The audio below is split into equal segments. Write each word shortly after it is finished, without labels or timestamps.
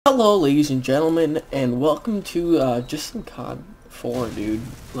Hello, ladies and gentlemen, and welcome to just some COD 4, dude.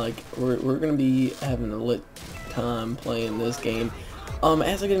 Like, we're gonna be having a lit time playing this game.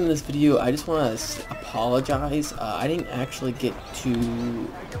 As I get into this video, I just want to apologize. I didn't actually get to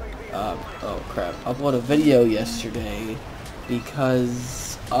oh crap, upload a video yesterday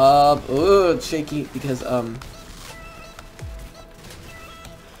because it's shaky because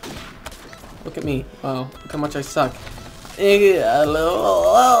look at me. Wow, look how much I suck. I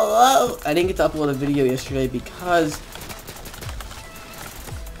didn't get to upload a video yesterday because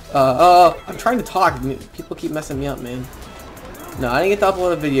I'm trying to talk. People keep messing me up, man. No, I didn't get to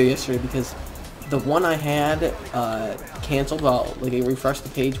upload a video yesterday because the one I had canceled while it refreshed the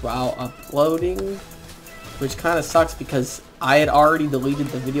page while uploading, which kind of sucks because I had already deleted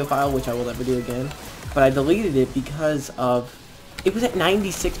the video file, which I will never do again. But I deleted it because of it was at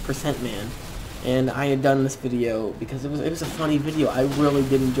 96%, man. And I had done this video because it was a funny video. I really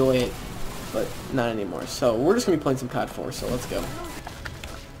did enjoy it, but not anymore. So we're just gonna be playing some COD 4. So let's go.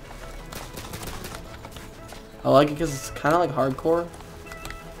 I like it because it's kind of like hardcore.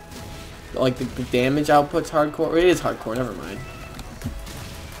 Like the damage output's hardcore. It is hardcore. Never mind.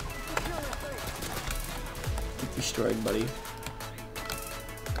 Get destroyed, buddy.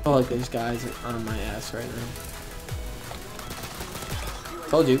 Oh, like these guys are on my ass right now.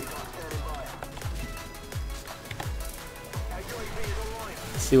 Told you.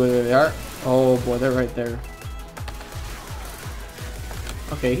 See where they are. Oh boy, they're right there.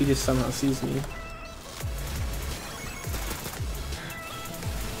 Okay, he just somehow sees me.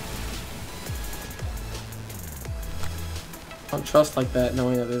 I don't trust like that,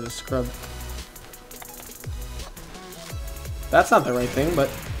 knowing that there's a scrub. That's not the right thing, but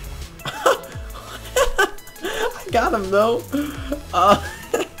I got him though.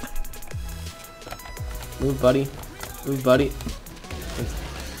 Move, buddy. Move, buddy.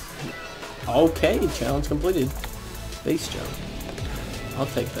 Okay, challenge completed. Base jump. I'll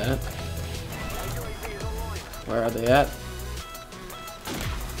take that. Where are they at?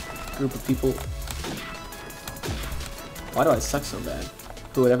 Group of people. Why do I suck so bad?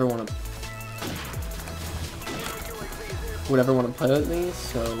 Who would ever want to play with me?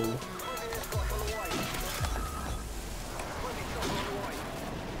 So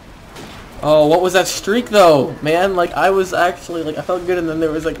oh, what was that streak though, man? Like I was actually like I felt good, and then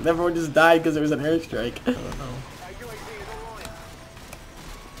there was like everyone just died because there was an airstrike. I don't know.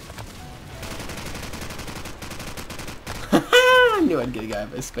 I knew I'd get a guy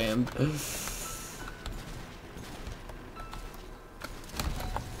if I spammed.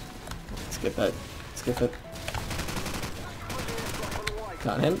 Skip that. Skip it.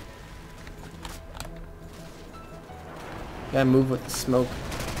 Got him. Gotta move with the smoke.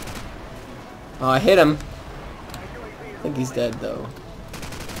 Oh, I hit him. I think he's dead, though.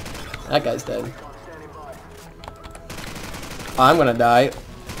 That guy's dead. Oh, I'm gonna die.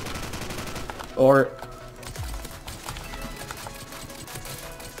 Or...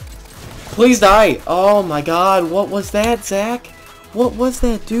 please die! Oh my god, what was that, Zach? What was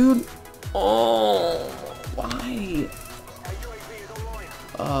that, dude? Oh, why?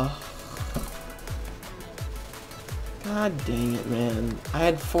 God dang it, man. I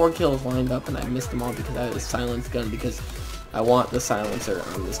had 4 kills lined up and I missed them all because I had a silenced gun, because I want the silencer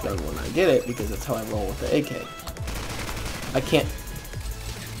on this gun when I get it, because that's how I roll with the AK. I can't...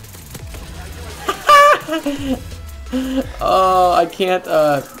 oh, I can't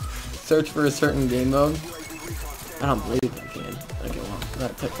search for a certain game mode. I don't believe I can. Okay, well,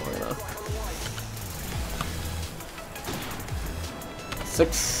 that took long enough.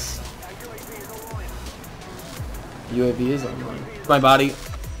 6. UAV is online. My body.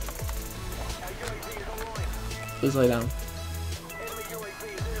 Please lay down.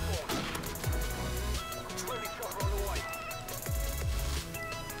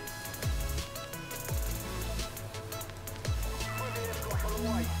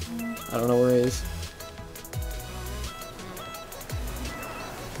 I don't know where he is.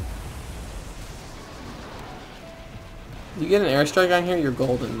 You get an airstrike on here, you're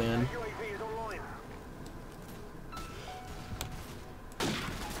golden, man.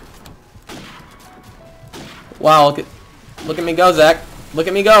 Wow, look at me go, Zach. Look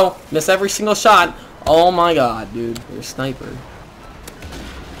at me go. Miss every single shot. Oh my god, dude. You're a sniper.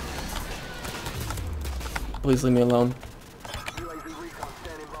 Please leave me alone.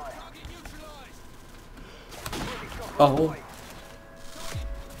 Oh.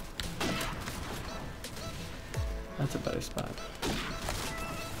 That's a better spot.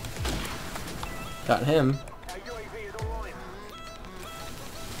 Got him.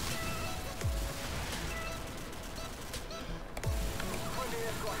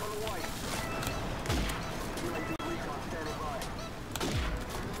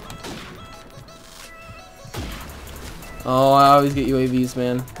 Oh, I always get UAVs,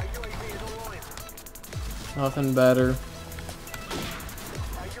 man. Nothing better.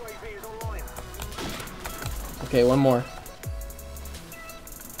 Okay, one more.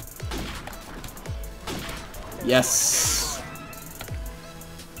 Yes!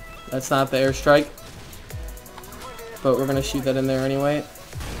 That's not the airstrike. But we're gonna shoot that in there anyway.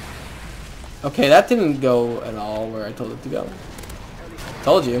 Okay, that didn't go at all where I told it to go.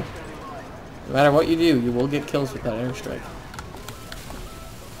 Told you. No matter what you do, you will get kills with that airstrike.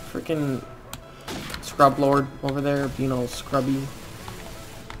 Freaking scrub lord over there being all scrubby.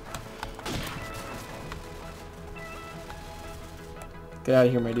 Get out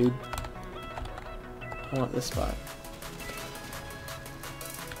of here, my dude. I want this spot.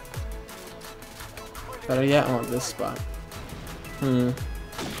 Better yet, I want this spot.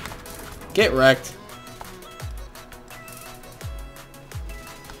 Get wrecked.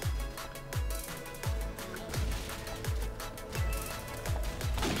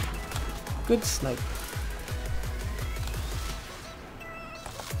 Good snipe.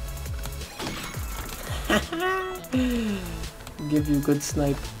 Give you good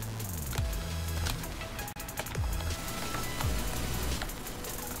snipe.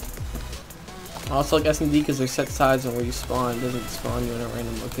 I also like S&D because they're set sides on where you spawn. It doesn't spawn you in a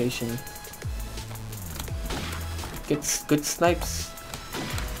random location. Gets good snipes.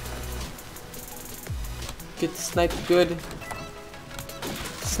 Get sniped good.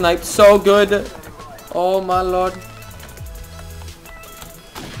 Sniped so good. Oh my lord.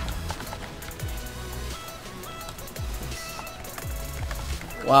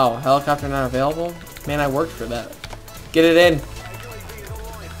 Wow, helicopter not available? Man, I worked for that. Get it in.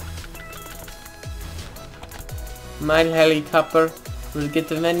 My helicopter will get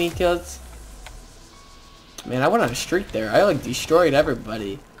the many kills. Man, I went on a streak there. I like destroyed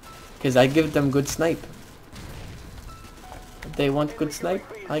everybody. Because I give them good snipe. If they want good snipe,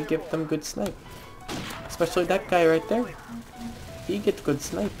 I give them good snipe. Especially that guy right there. He gets good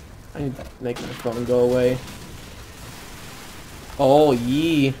snipe. I need to make my phone go away. Oh,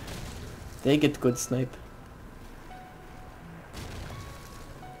 yee. They get good snipe.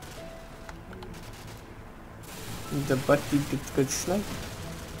 The buddy gets good snipe.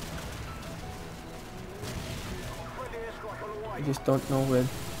 I just don't know where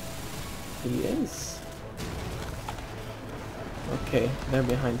he is. Okay, they're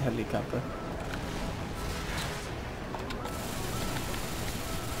behind helicopter.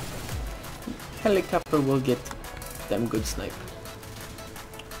 Helicopter will get them good snipe.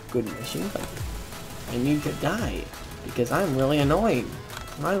 Good machine gun. I need to die because I'm really annoying.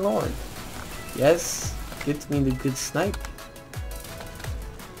 My lord. Yes, get me the good snipe.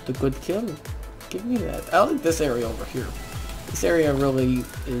 The good kill. Give me that. I like this area over here. This area really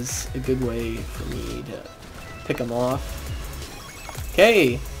is a good way for me to pick them off.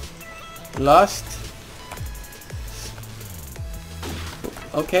 Okay. Lost.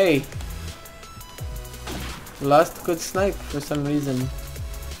 Okay. Lost good snipe for some reason.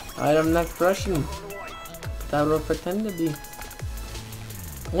 I am not Russian. But I will pretend to be.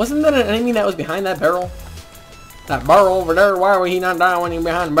 Wasn't that an enemy that was behind that barrel? That barrel over there? Why would he not die when he's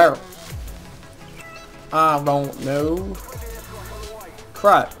behind the barrel? I don't know.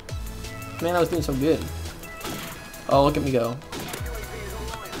 Crap. Man, I was doing so good. Oh, look at me go.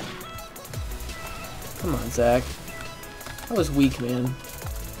 Come on, Zach. That was weak, man.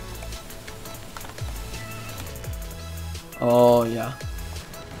 Oh, yeah.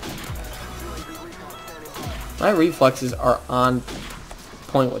 My reflexes are on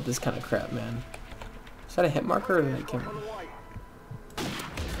point with this kind of crap, man. Is that a hit marker or did I kill him?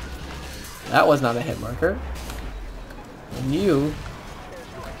 That was not a hit marker. And you...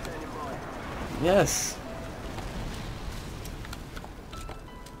 Yes.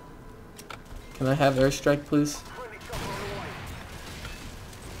 Can I have airstrike, please?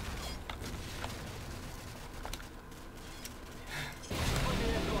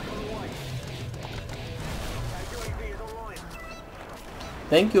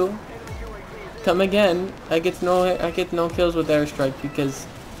 Thank you. Come again. I get no kills with airstrike because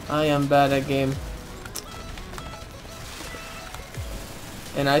I am bad at game.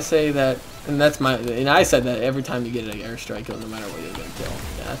 And I say that, and I said that every time you get an airstrike kill, no matter what you'll get a kill.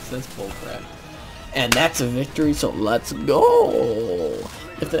 Yeah, that's bullcrap. And that's a victory, so let's go.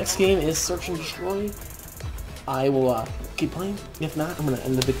 If the next game is Search and Destroy, I will keep playing. If not, I'm gonna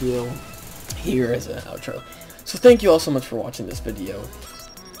end the video here as an outro. So thank you all so much for watching this video.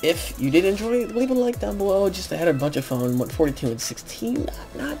 If you did enjoy it, leave a like down below. Just I had a bunch of fun. Went 42 and 16.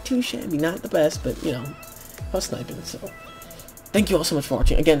 Not too shabby. Not the best, but you know, I was sniping. So thank you all so much for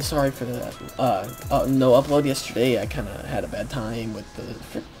watching. Again, sorry for the no upload yesterday. I kind of had a bad time with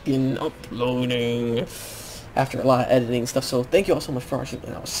the freaking uploading after a lot of editing stuff. So thank you all so much for watching,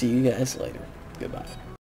 and I'll see you guys later. Goodbye.